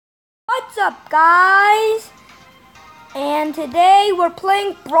What's up, guys? And today we're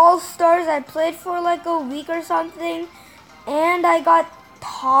playing Brawl Stars. I played for like a week or something, and I got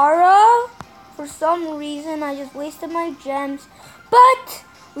Tara. For some reason, I just wasted my gems. But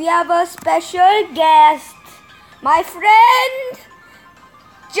we have a special guest, my friend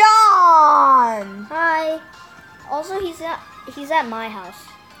John. Hi. Also, he's at my house.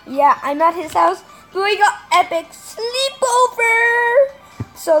 Yeah, I'm at his house. But we got epic sleepover.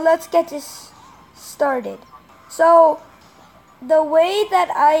 So let's get this started. So the way that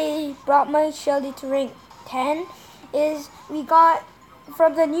I brought my Shelly to rank 10 is we got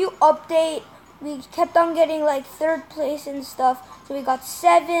from the new update, we kept on getting like third place and stuff. So we got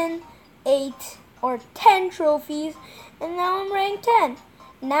 7, 8, or 10 trophies, and now I'm ranked 10.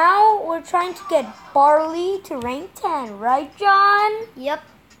 Now we're trying to get Barley to rank 10, right, John? Yep.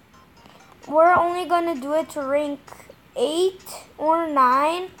 We're only gonna do it to rank 8 or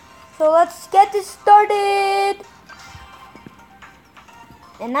 9. So let's get this started.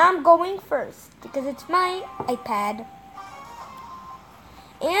 And I'm going first because it's my iPad.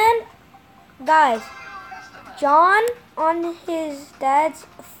 And guys, John on his dad's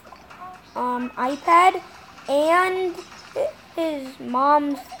iPad and his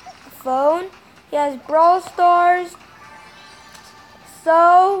mom's phone, he has Brawl Stars.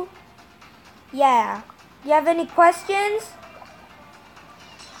 So yeah. You have any questions?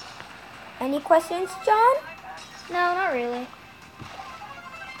 Any questions, John? No, not really.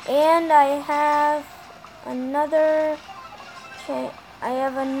 And I have another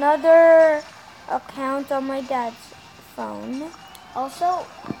account on my dad's phone. Also,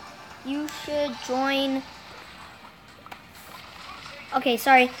 you should join. Okay,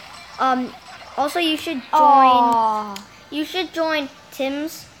 sorry. Also, you should join. Aww. You should join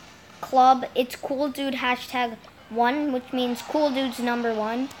Tim's club. It's cool dude #1, which means cool dude's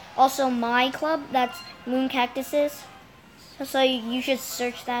 #1. Also my club, that's moon cactuses. So you should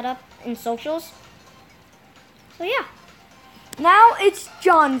search that up in socials. So yeah. Now it's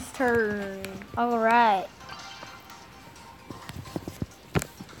John's turn. All right.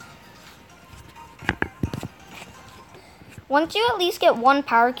 Once you at least get one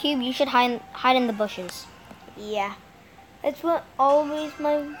power cube, you should hide in the bushes. Yeah. That's what always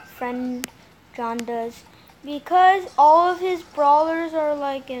my friend John does, because all of his brawlers are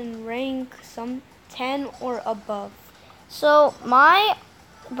like in rank some 10 or above. So my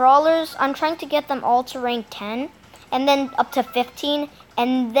brawlers, I'm trying to get them all to rank 10 and then up to 15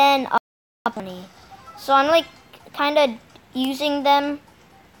 and then up to 20. So I'm like kind of using them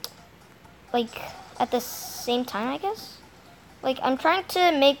like at the same time, I guess. Like I'm trying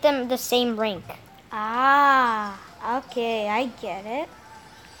to make them the same rank. Ah. Okay, I get it.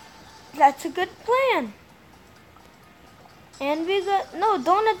 That's a good plan. And we got... No,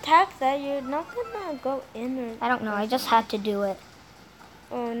 don't attack that. You're not gonna go in or... I don't know. I just had to do it.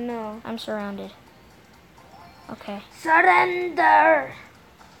 Oh, no. I'm surrounded. Okay. Surrender!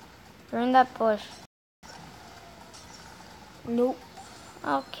 You're in that bush. Nope.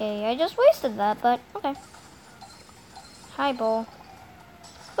 Okay, I just wasted that, but okay. Hi, Bull.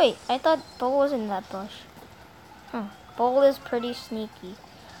 Wait, I thought Bull was in that bush. Huh. Bull is pretty sneaky.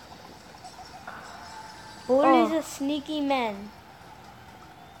 Bull is a sneaky man.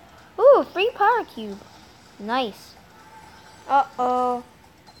 Ooh, free power cube. Nice. Uh-oh.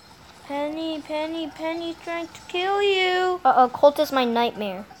 Penny's trying to kill you. Uh-oh, Colt is my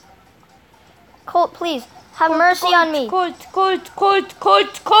nightmare. Colt, please, have mercy on me. Colt.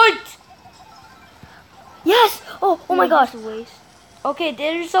 Yes! Oh my gosh. Okay,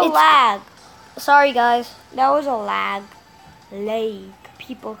 there's a lag. Sorry, guys. That was a lag. Lag.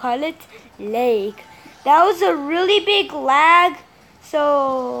 People call it lag. That was a really big lag.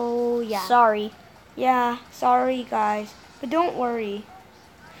 So, yeah. Sorry. Yeah, sorry, guys. But don't worry.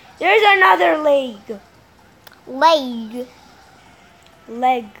 There's another leg. Leg.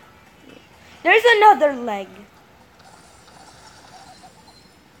 Leg. There's another leg.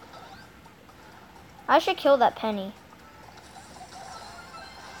 I should kill that Penny.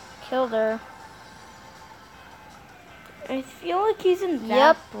 Killed her. I feel like he's in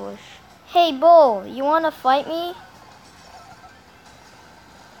that bush. Hey, Bull, you want to fight me?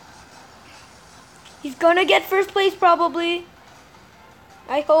 He's gonna get first place probably.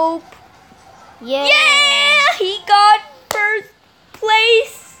 I hope. Yeah. Yeah! He got first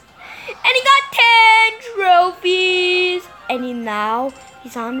place. And he got 10 trophies. And now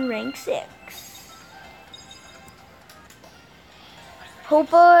he's on rank 6.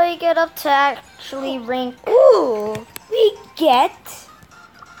 Hope I get up to actually rank. Ooh, we get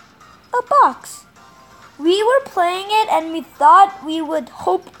a box. we were playing it and we thought we would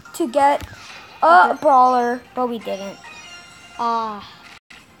hope to get a brawler, but we didn't.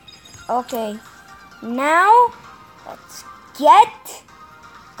 Okay, now let's get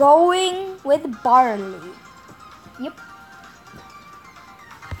going with Barley. Yep.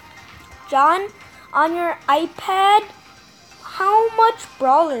 John, on your iPad, how much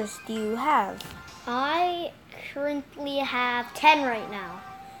brawlers do you have? I currently have 10 right now.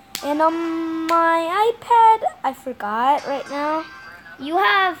 And on my iPad, I forgot right now. You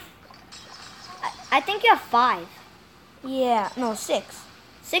have, I think you have 5. Yeah, no, 6.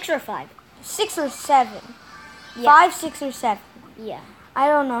 6 or 5? 6 or 7. Yeah. 5, 6, or 7. Yeah. I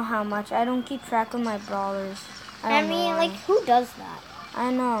don't know how much. I don't keep track of my brawlers. I mean, like, who does that?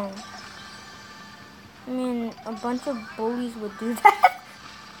 I know. I mean, a bunch of bullies would do that.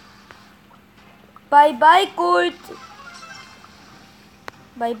 Bye-bye, Colt.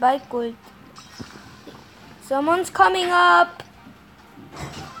 Bye-bye, Colt. Someone's coming up.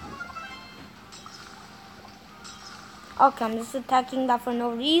 Okay, I'm just attacking that for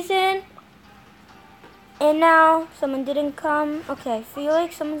no reason. And now, someone didn't come. Okay, I feel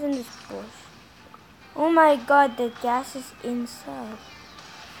like someone's in this bush. Oh my god, the gas is inside.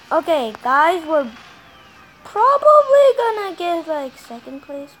 Okay, guys, we're probably gonna get like 2nd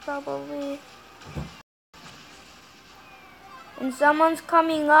place, probably. And someone's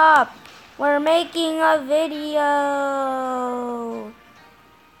coming up. We're making a video.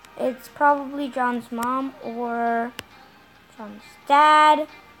 It's probably John's mom or John's dad,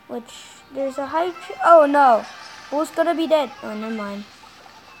 which there's a high oh no, who's gonna be dead? Oh, never mind.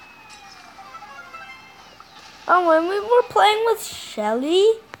 Oh, when we were playing with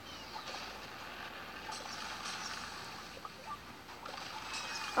Shelly.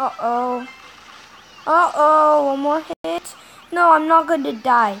 Uh-oh. Uh-oh, one more hit. No, I'm not going to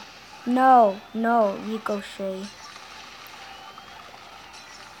die. No, Ricochet.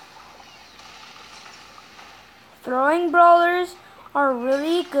 Throwing brawlers are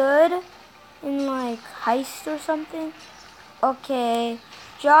really good in like heist or something. Okay,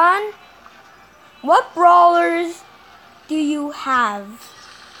 John, what brawlers do you have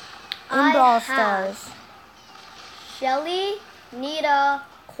in Brawl Stars? Shelly, Nita,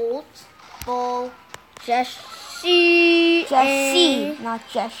 Colt, Bull, Jessie, not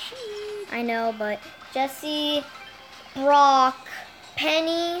Jessie. I know, but Jessie, Brock,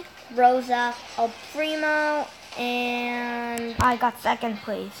 Penny, Rosa, El Primo, and I got 2nd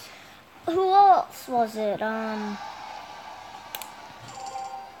place. who else was it? And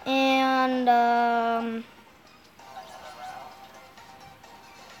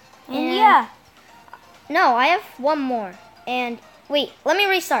yeah. No, I have one more. And wait, let me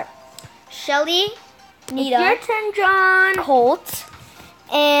restart. Shelly, Nita, It's your turn, John. Colt,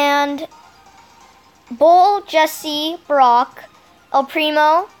 and Bull, Jessie, Brock, El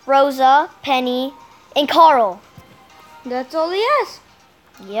Primo, Rosa, Penny, and Carl. That's all he has.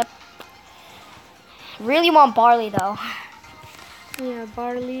 Yep. Really want Barley though. Yeah,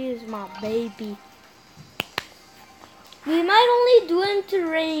 Barley is my baby. We might only do him to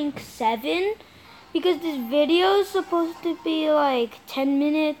rank 7 because this video is supposed to be like 10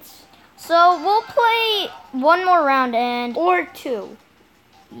 minutes. So we'll play one more round and Or 2.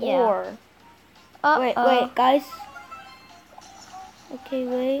 yeah. Or. Wait, guys. Okay,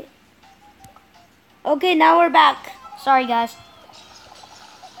 wait. Okay, now we're back. Sorry guys.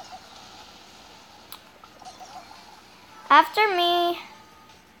 After me,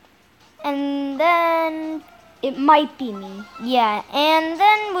 and then It might be me. yeah, and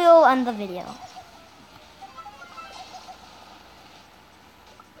then we'll end the video.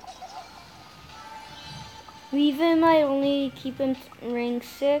 We even might only keep him rank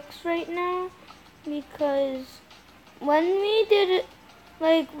 6 right now because when we did it,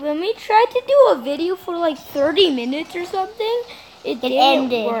 like when we tried to do a video for like 30 minutes or something, it didn't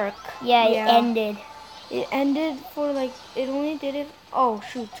ended. work. Yeah, it ended. It ended for like, it only did it, oh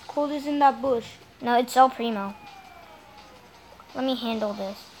shoot, Colt is in that bush. No, it's El Primo. Let me handle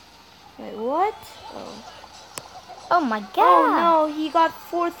this. Wait, what? Oh my god. Oh no, he got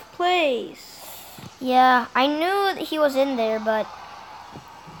 4th place. Yeah, I knew that he was in there, but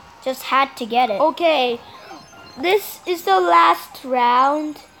just had to get it. Okay, this is the last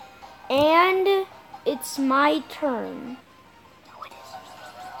round, and it's my turn. No, it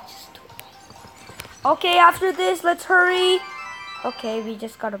is. Just do it. Okay, after this, let's hurry. Okay, we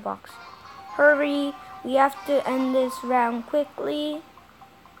just got a box. Hurry, we have to end this round quickly.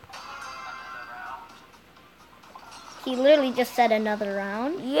 He literally just said another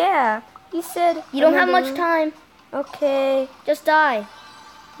round. Yeah, he said You don't have another much time. Okay, Just die.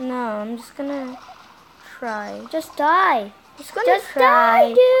 no, I'm just gonna try. Just die. Just gonna Just try.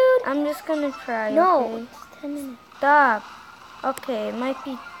 die, dude. I'm just gonna try. No. Okay? It's 10 minutes. Stop. Okay, it might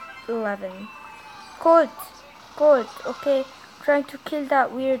be 11. Colt. Okay, trying to kill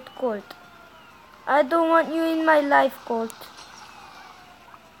that weird Colt. I don't want you in my life, Colt.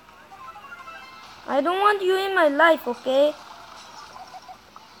 I don't want you in my life, okay?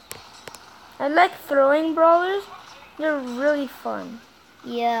 I like throwing brawlers. They're really fun.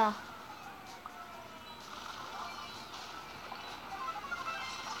 Yeah.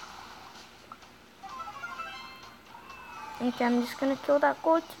 Okay, I'm just gonna kill that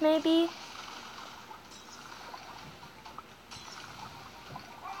Colt, maybe.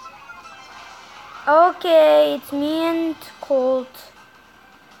 Okay, it's me and Colt.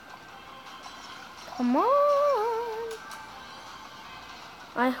 Come on.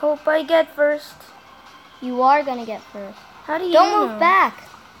 I hope I get first. You are gonna get first. How do you Don't know? move back.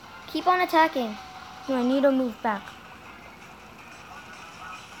 Keep on attacking. No, I need to move back.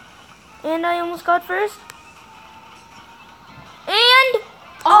 And I almost got first. And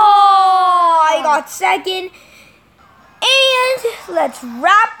I got second. And let's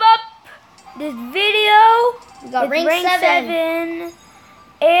wrap up this video. We got with rank 7.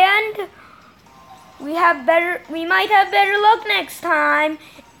 And we might have better luck next time.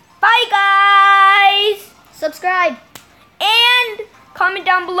 Bye guys. Subscribe. And comment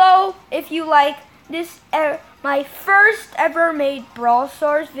down below if you like this my first ever made Brawl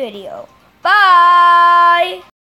Stars video. Bye!